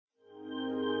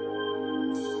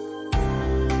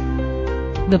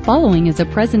The following is a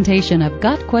presentation of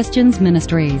Got Questions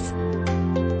Ministries.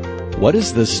 What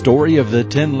is the story of the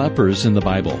 10 lepers in the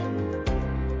Bible?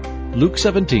 Luke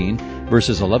 17,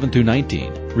 verses 11 through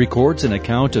 19, records an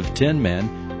account of 10 men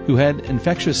who had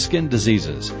infectious skin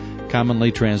diseases,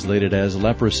 commonly translated as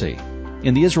leprosy.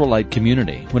 In the Israelite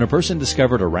community, when a person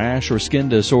discovered a rash or skin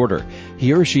disorder,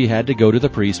 he or she had to go to the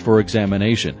priest for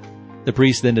examination. The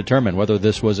priest then determined whether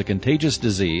this was a contagious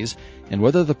disease and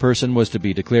whether the person was to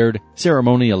be declared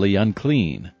ceremonially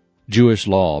unclean. Jewish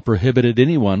law prohibited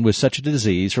anyone with such a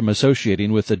disease from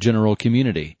associating with the general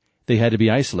community. They had to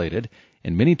be isolated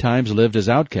and many times lived as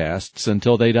outcasts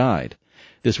until they died.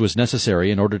 This was necessary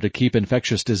in order to keep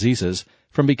infectious diseases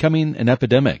from becoming an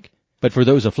epidemic, but for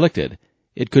those afflicted,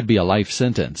 it could be a life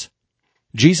sentence.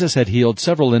 Jesus had healed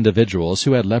several individuals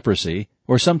who had leprosy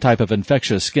or some type of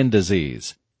infectious skin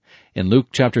disease. In Luke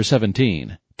chapter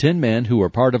 17, 10 men who were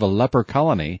part of a leper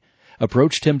colony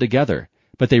approached him together,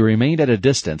 but they remained at a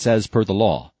distance as per the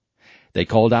law. They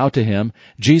called out to him,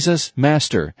 "Jesus,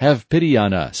 Master, have pity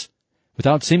on us."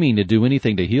 Without seeming to do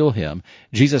anything to heal him,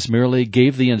 Jesus merely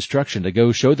gave the instruction to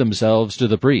go show themselves to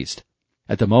the priest.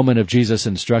 At the moment of Jesus'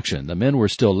 instruction, the men were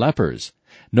still lepers.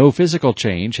 No physical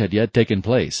change had yet taken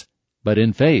place, but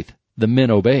in faith, the men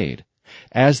obeyed.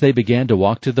 As they began to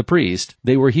walk to the priest,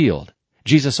 they were healed.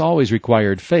 Jesus always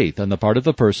required faith on the part of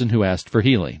the person who asked for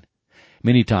healing.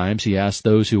 Many times he asked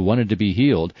those who wanted to be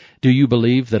healed, "Do you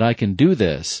believe that I can do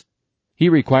this?" He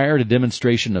required a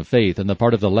demonstration of faith on the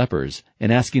part of the lepers in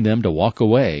asking them to walk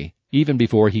away, even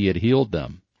before he had healed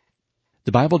them.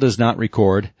 The Bible does not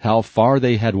record how far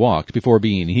they had walked before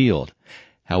being healed.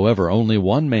 However, only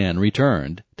one man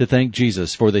returned to thank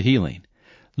Jesus for the healing.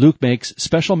 Luke makes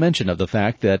special mention of the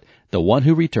fact that the one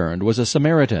who returned was a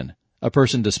Samaritan, a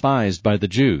person despised by the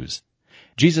Jews.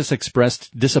 Jesus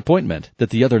expressed disappointment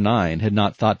that the other 9 had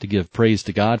not thought to give praise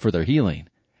to God for their healing.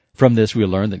 From this we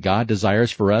learn that God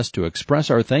desires for us to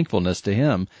express our thankfulness to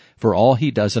Him for all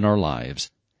He does in our lives.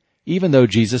 Even though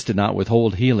Jesus did not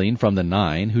withhold healing from the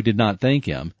 9 who did not thank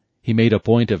Him, He made a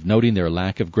point of noting their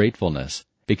lack of gratefulness.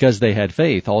 Because they had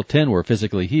faith, all 10 were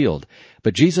physically healed,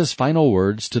 but Jesus' final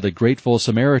words to the grateful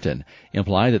Samaritan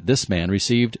imply that this man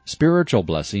received spiritual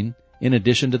blessing in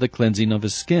addition to the cleansing of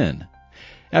his skin.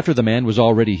 After the man was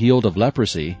already healed of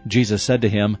leprosy, Jesus said to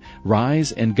him,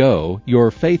 "Rise and go, your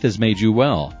faith has made you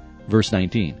well." Verse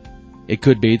 19. It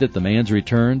could be that the man's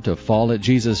return to fall at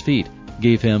Jesus' feet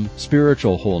gave him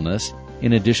spiritual wholeness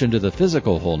in addition to the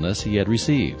physical wholeness he had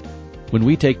received. When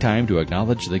we take time to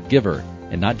acknowledge the giver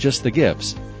and not just the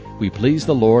gifts, we please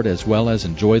the Lord as well as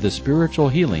enjoy the spiritual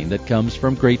healing that comes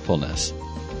from gratefulness.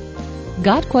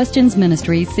 Got Questions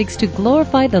Ministry seeks to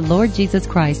glorify the Lord Jesus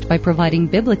Christ by providing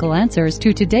biblical answers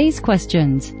to today's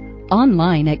questions.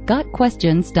 Online at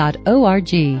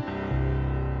gotquestions.org.